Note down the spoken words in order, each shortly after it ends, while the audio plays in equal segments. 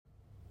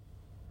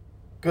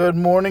Good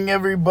morning,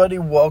 everybody.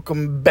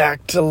 Welcome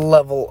back to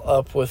Level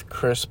Up with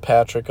Chris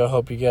Patrick. I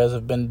hope you guys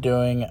have been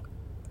doing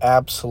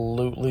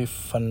absolutely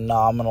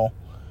phenomenal.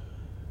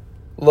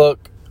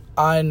 Look,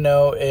 I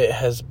know it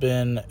has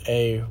been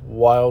a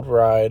wild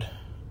ride,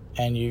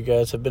 and you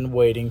guys have been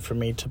waiting for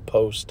me to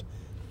post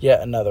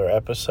yet another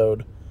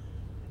episode.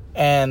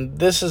 And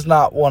this is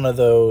not one of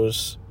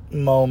those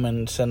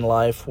moments in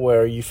life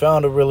where you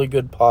found a really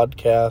good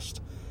podcast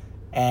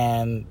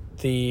and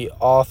the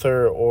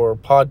author or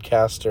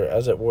podcaster,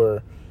 as it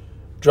were,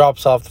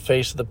 drops off the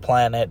face of the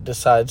planet,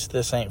 decides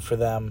this ain't for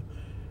them.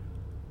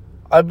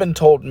 I've been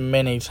told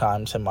many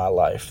times in my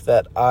life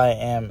that I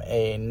am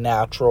a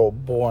natural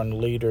born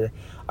leader.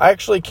 I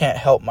actually can't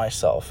help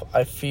myself.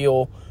 I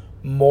feel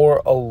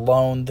more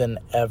alone than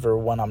ever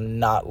when I'm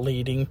not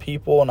leading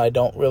people, and I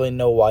don't really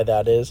know why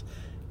that is,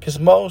 because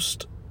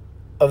most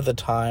of the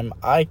time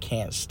I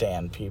can't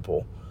stand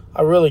people.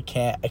 I really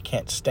can't. I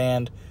can't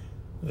stand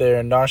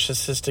their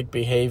narcissistic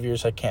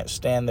behaviors. I can't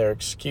stand their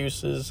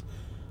excuses.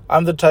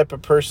 I'm the type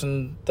of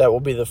person that will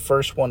be the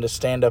first one to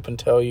stand up and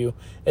tell you,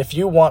 if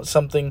you want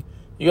something,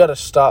 you got to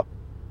stop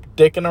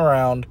dicking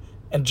around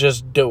and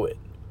just do it.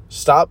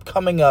 Stop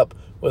coming up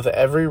with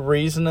every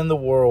reason in the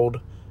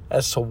world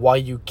as to why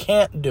you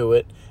can't do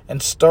it,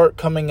 and start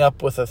coming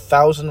up with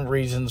 1,000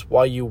 reasons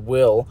why you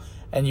will,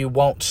 and you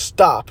won't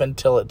stop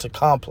until it's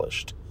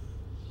accomplished.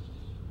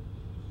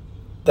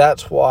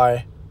 That's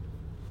why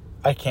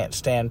I can't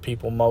stand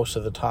people most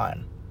of the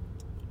time.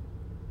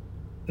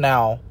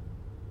 Now,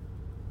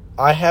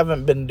 I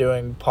haven't been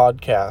doing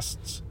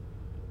podcasts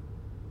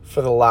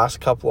for the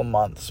last couple of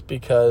months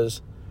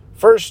because,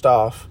 first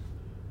off,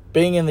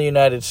 being in the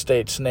United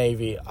States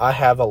Navy, I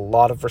have a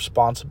lot of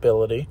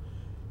responsibility.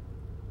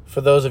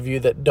 For those of you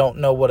that don't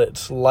know what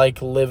it's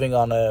like living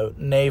on a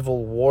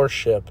naval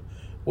warship,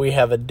 we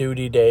have a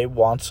duty day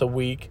once a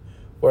week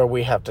where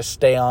we have to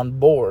stay on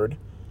board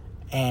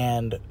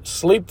and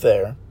sleep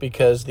there,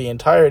 because the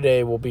entire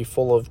day will be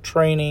full of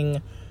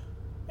training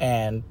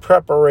and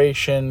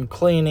preparation,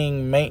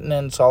 cleaning,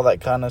 maintenance, all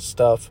that kind of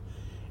stuff.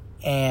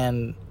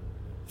 And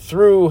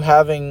through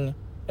having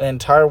an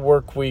entire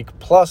work week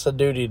plus a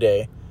duty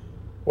day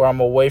where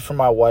I'm away from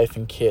my wife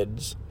and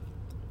kids,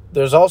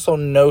 there's also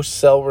no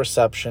cell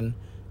reception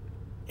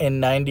in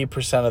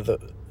 90%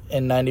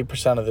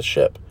 of the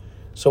ship.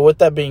 So with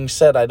that being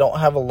said, I don't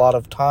have a lot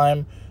of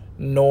time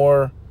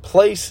nor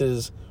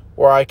places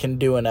where I can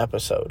do an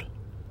episode.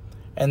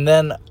 And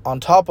then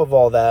on top of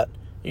all that,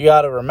 you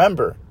got to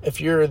remember,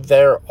 if you're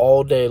there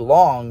all day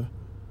long,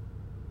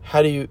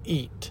 how do you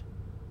eat?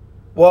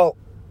 Well,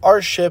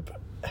 our ship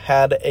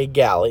had a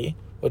galley,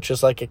 which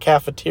is like a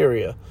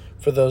cafeteria,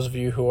 for those of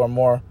you who are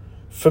more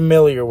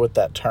familiar with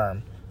that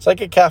term. It's like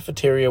a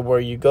cafeteria where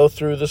you go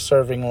through the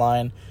serving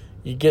line,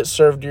 you get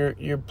served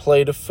your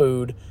plate of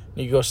food,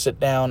 you go sit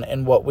down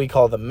in what we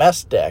call the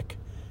mess deck,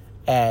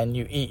 and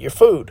you eat your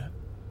food.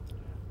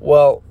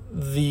 Well,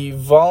 the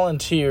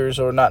volunteers,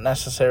 or not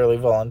necessarily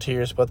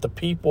volunteers, but the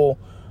people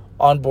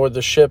on board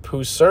the ship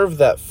who serve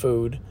that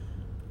food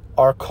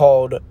are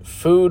called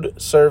food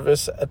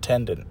service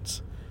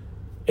attendants.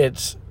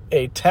 It's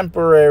a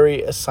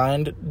temporary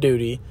assigned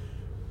duty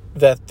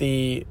that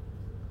the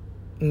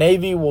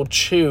Navy will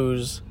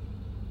choose,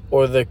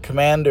 or the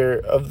commander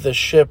of the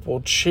ship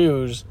will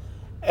choose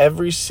in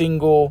every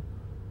single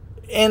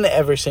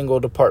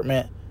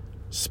department,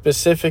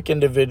 specific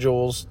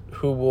individuals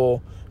who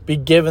will be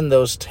given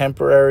those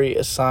temporary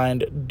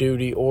assigned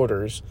duty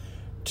orders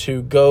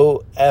to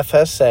go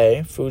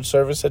FSA, food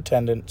service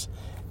attendants,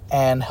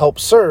 and help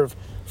serve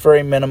for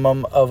a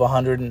minimum of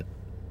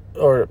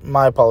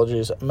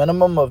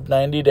minimum of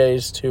 90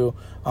 days to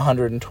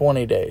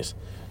 120 days.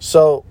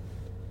 So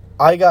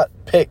I got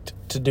picked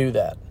to do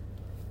that.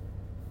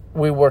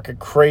 We work a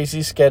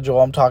crazy schedule.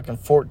 I'm talking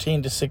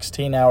 14 to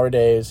 16 hour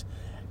days,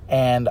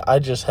 and I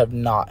just have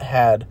not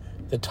had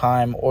the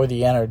time or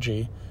the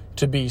energy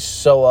to be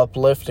so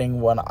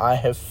uplifting when I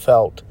have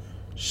felt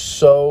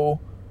so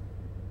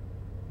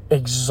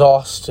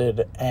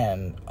exhausted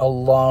and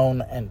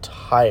alone and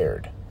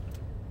tired.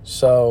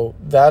 So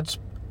that's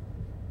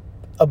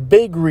a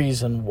big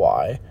reason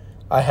why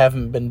I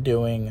haven't been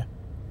doing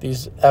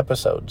these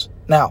episodes.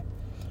 Now,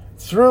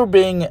 through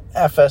being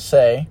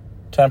FSA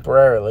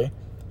temporarily,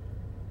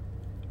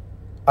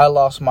 I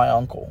lost my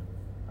uncle.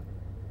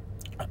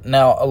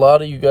 Now, a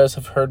lot of you guys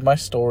have heard my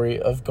story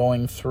of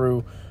going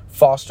through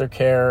foster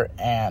care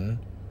and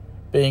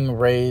being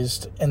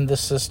raised in the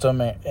system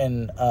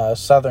in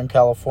Southern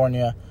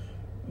California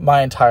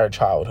my entire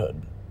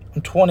childhood.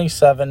 I'm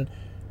 27.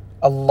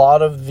 A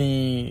lot of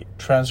the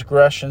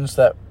transgressions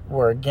that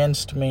were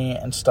against me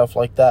and stuff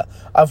like that,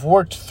 I've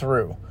worked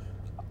through.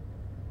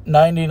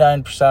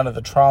 99% of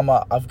the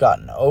trauma, I've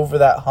gotten over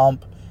that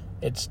hump.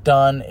 It's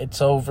done.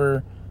 It's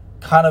over.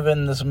 Kind of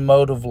in this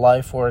mode of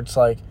life where it's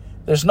like,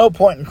 there's no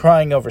point in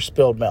crying over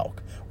spilled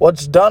milk.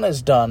 What's done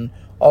is done.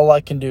 All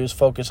I can do is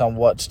focus on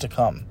what's to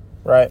come,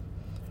 right?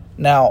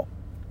 Now,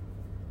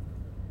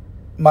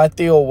 my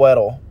Tio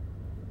Guero,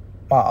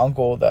 my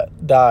uncle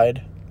that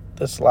died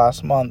this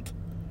last month,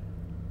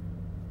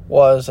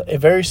 was a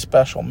very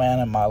special man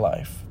in my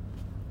life.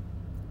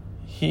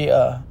 He,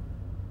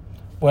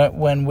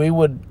 when we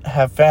would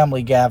have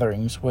family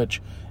gatherings,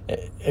 which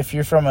if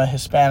you're from a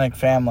Hispanic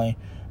family,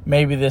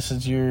 maybe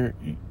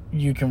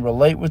you can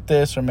relate with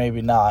this or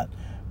maybe not.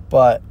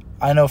 But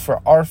I know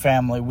for our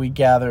family, we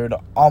gathered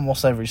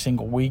almost every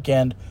single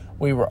weekend.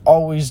 We were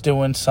always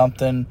doing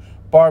something,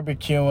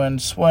 barbecuing,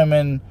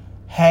 swimming,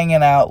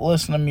 hanging out,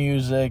 listening to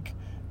music,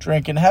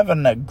 drinking,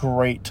 having a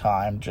great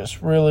time,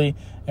 just really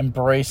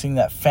embracing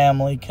that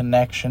family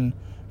connection.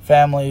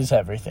 Family is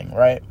everything,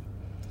 right?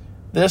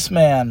 This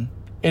man,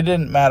 it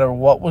didn't matter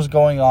what was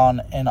going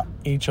on in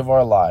each of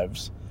our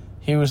lives.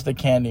 He was the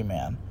candy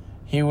man.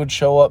 He would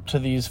show up to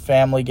these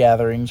family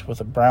gatherings with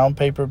a brown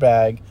paper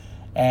bag,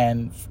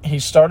 and he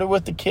started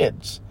with the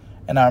kids.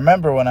 And I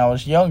remember when I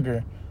was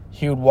younger,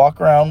 he would walk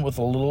around with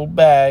a little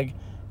bag,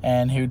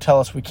 and he would tell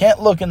us, we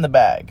can't look in the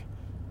bag.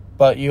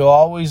 But you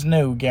always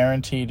knew,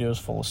 guaranteed, it was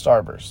full of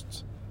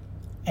Starbursts.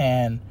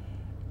 And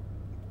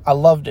I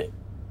loved it.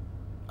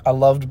 I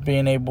loved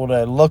being able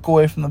to look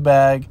away from the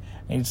bag,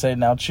 and he'd say,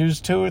 now choose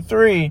 2 or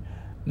 3,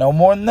 no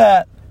more than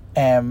that.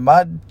 And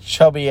my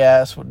chubby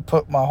ass would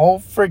put my whole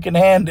freaking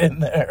hand in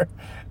there,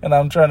 and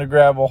I'm trying to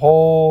grab a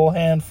whole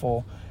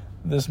handful.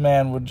 This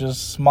man would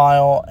just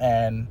smile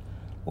and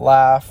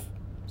laugh,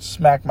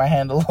 smack my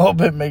hand a little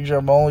bit, make sure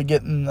I'm only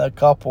getting a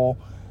couple,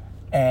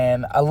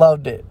 and I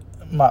loved it.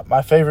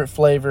 My favorite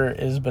flavor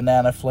is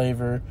banana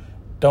flavor.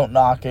 Don't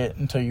knock it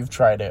until you've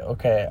tried it,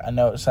 okay? I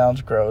know it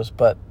sounds gross,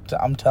 but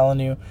I'm telling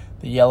you,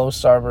 the yellow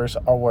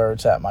Starbursts are where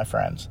it's at, my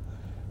friends.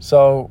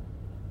 So,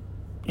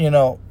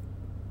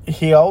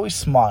 he always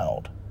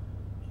smiled.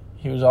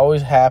 He was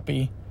always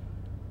happy.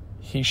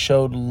 He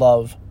showed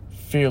love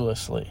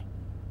fearlessly.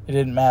 It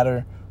didn't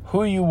matter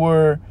who you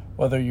were,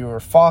 whether you were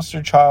a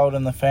foster child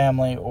in the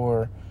family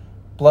or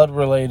blood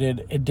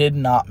related, it did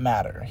not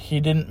matter.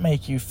 He didn't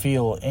make you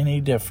feel any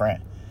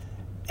different.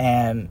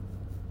 And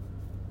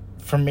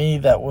for me,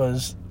 that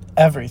was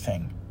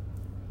everything.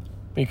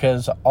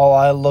 Because all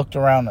I looked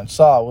around and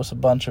saw was a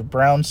bunch of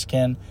brown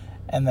skin,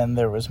 and then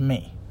there was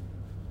me.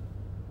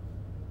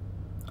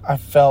 I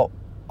felt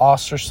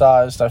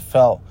ostracized. I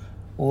felt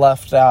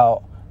left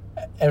out.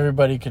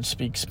 Everybody could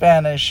speak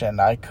Spanish, and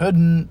I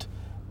couldn't.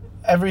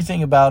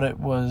 Everything about it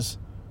was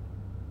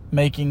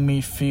making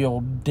me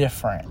feel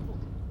different,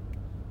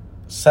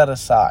 set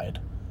aside.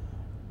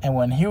 And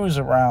when he was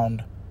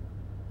around,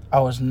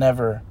 I was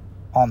never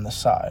on the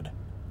side.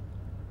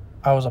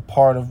 I was a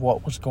part of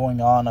what was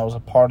going on. I was a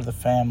part of the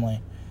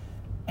family.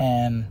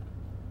 And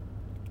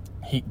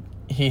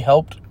he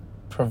helped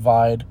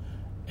provide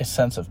a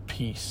sense of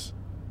peace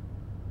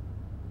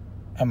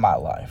in my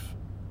life.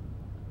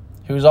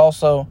 He was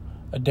also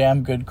a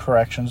damn good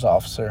corrections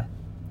officer.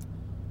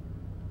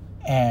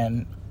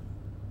 And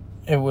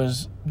it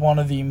was one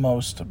of the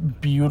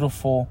most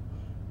beautiful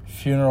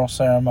funeral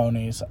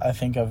ceremonies I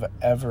think I've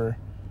ever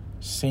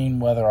seen,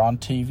 whether on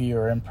TV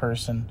or in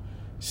person.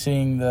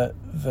 Seeing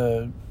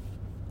the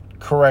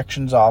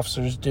corrections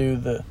officers do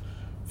the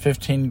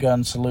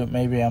 15-gun salute.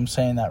 Maybe I'm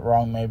saying that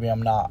wrong, maybe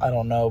I'm not, I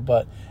don't know,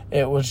 but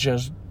it was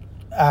just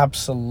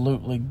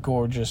absolutely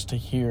gorgeous to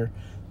hear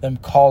them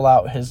call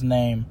out his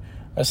name,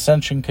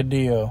 Ascension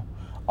Cadillo,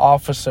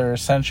 Officer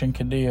Ascension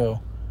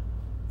Cadillo.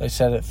 They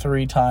said it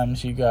 3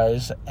 times, you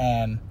guys,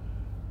 and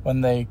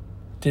when they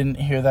didn't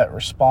hear that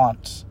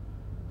response,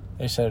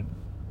 they said,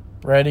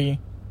 ready,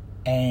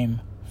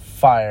 aim,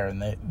 fire,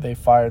 and they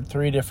fired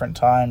 3 different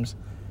times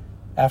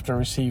after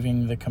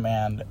receiving the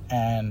command.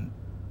 And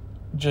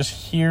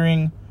just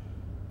hearing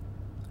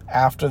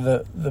after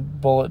the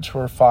bullets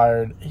were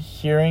fired,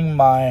 hearing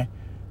my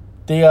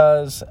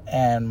tias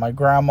and my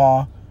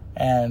grandma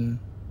and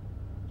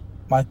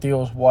my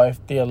tio's wife,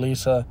 Tia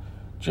Lisa,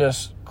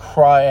 just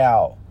cry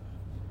out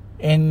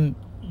in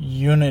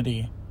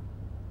unity,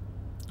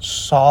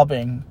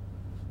 sobbing,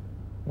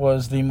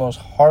 was the most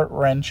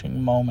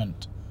heart-wrenching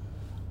moment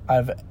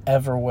I've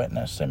ever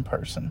witnessed in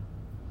person.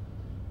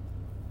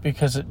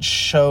 Because it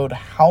showed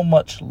how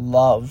much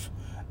love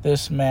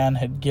this man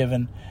had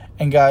given.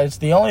 And guys,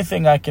 the only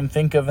thing I can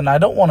think of, and I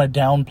don't want to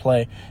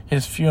downplay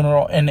his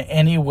funeral in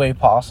any way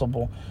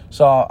possible,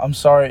 so I'm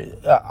sorry,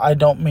 I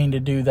don't mean to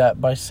do that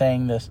by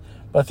saying this,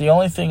 but the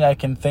only thing I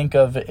can think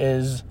of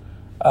is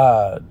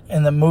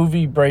in the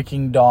movie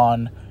Breaking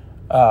Dawn.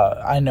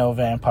 I know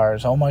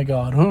vampires, oh my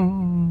god,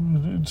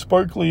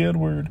 Sparkly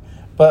Edward.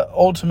 But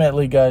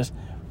ultimately, guys,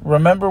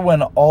 remember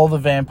when all the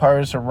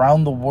vampires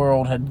around the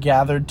world had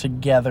gathered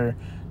together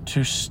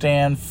to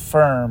stand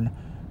firm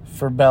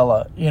for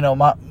Bella?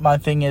 My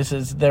thing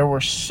is there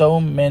were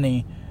so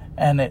many,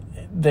 and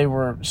they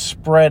were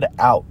spread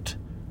out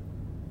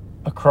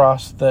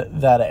across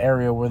that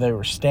area where they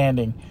were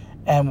standing.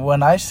 And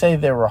when I say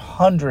there were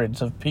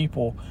hundreds of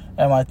people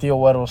at my Tio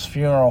Guero's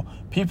funeral,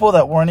 people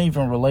that weren't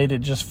even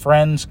related, just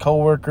friends,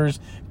 co-workers,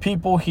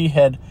 people he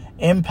had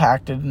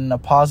impacted in a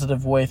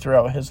positive way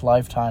throughout his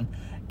lifetime.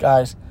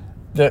 Guys,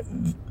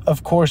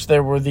 of course,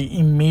 there were the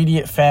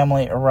immediate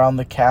family around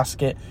the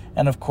casket,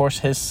 and of course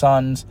his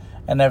sons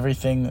and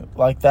everything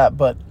like that.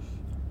 But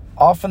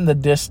off in the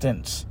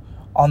distance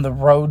on the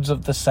roads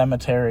of the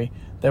cemetery.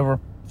 There were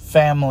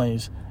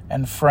families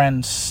and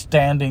friends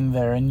standing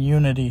there in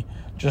unity,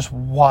 just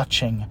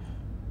watching,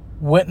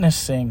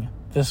 witnessing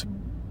this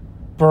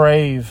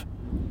brave,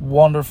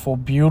 wonderful,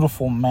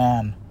 beautiful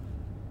man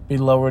be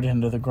lowered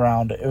into the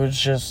ground. It was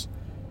just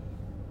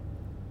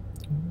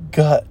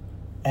gut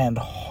and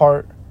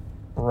heart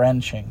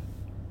wrenching.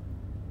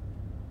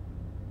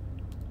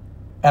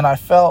 And I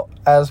felt,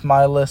 as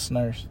my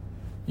listeners,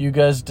 you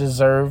guys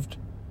deserved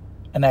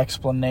an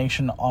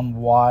explanation on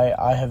why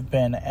I have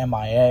been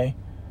MIA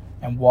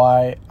and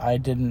why I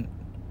didn't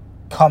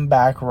come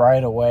back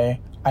right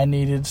away. I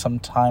needed some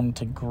time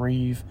to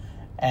grieve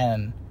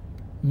and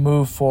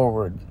move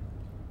forward.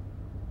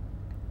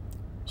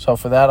 So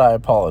for that, I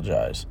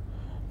apologize.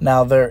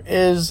 Now, there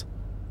is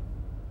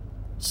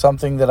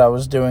something that I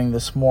was doing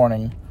this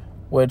morning,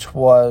 which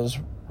was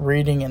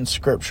reading in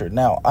Scripture.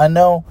 Now, I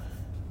know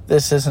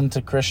this isn't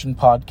a Christian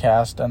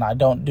podcast, and I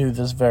don't do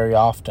this very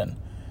often,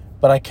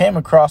 but I came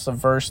across a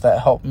verse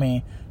that helped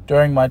me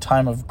during my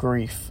time of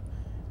grief,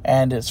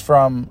 and it's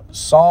from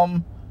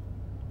Psalm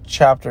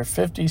chapter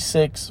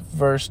 56,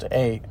 verse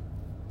 8,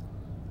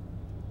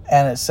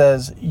 and it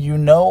says, "You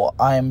know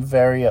I am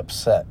very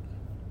upset.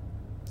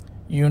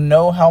 You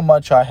know how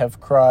much I have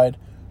cried.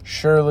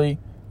 Surely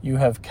you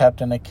have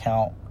kept an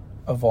account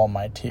of all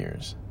my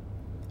tears."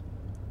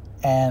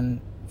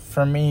 And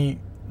for me,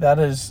 that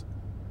is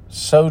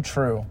so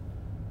true,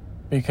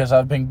 because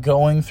I've been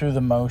going through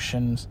the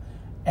motions,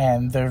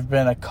 and there have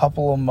been a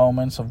couple of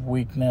moments of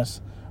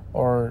weakness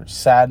or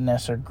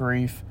sadness or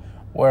grief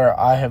where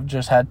I have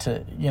just had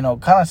to,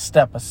 kind of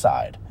step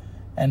aside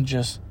and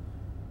just,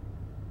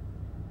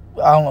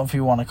 I don't know if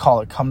you want to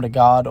call it come to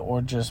God,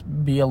 or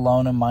just be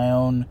alone in my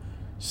own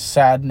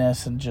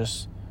sadness and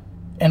just,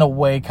 in a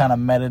way, kind of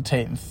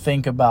meditate and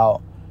think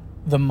about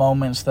the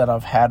moments that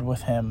I've had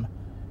with Him.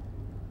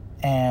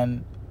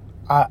 And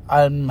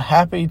I'm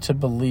happy to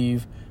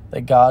believe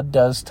that God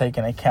does take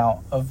an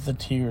account of the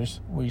tears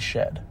we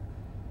shed.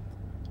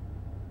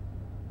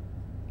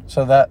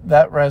 So that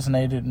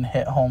resonated and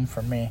hit home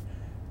for me.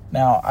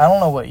 Now, I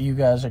don't know what you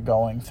guys are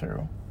going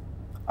through.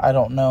 I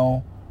don't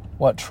know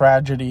what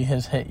tragedy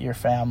has hit your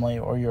family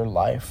or your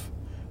life.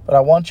 But I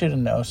want you to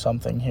know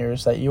something here,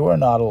 is that you are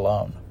not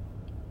alone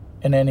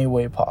in any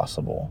way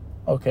possible.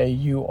 Okay,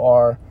 you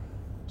are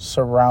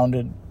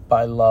surrounded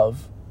by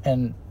love,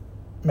 and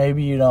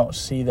maybe you don't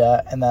see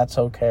that, and that's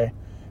okay,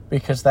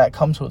 because that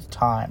comes with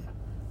time.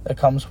 That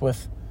comes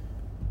with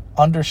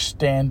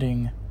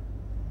understanding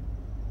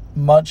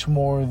much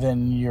more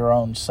than your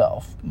own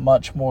self,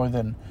 much more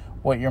than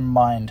what your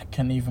mind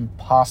can even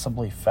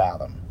possibly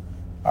fathom.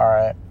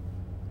 Alright?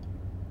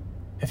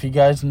 If you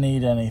guys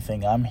need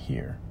anything, I'm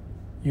here.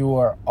 You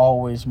are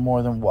always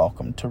more than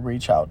welcome to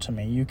reach out to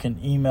me. You can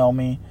email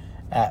me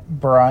at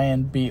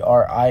Brian,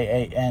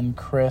 Brian,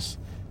 Chris,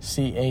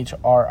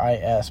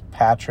 Chris, Patrick,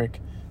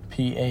 Patrick,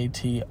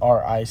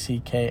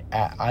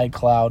 at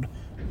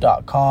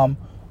iCloud.com,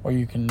 or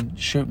you can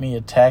shoot me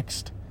a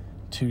text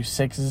to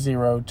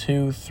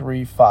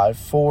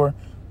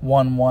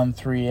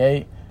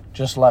 602-354-1138.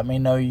 Just let me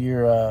know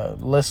you're a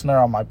listener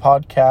on my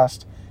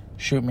podcast.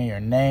 Shoot me your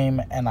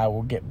name, and I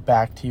will get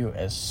back to you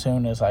as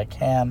soon as I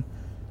can.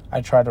 I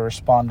try to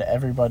respond to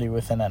everybody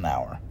within an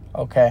hour.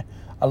 Okay?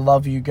 I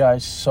love you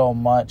guys so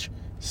much.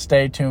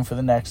 Stay tuned for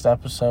the next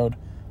episode.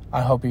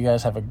 I hope you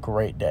guys have a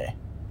great day.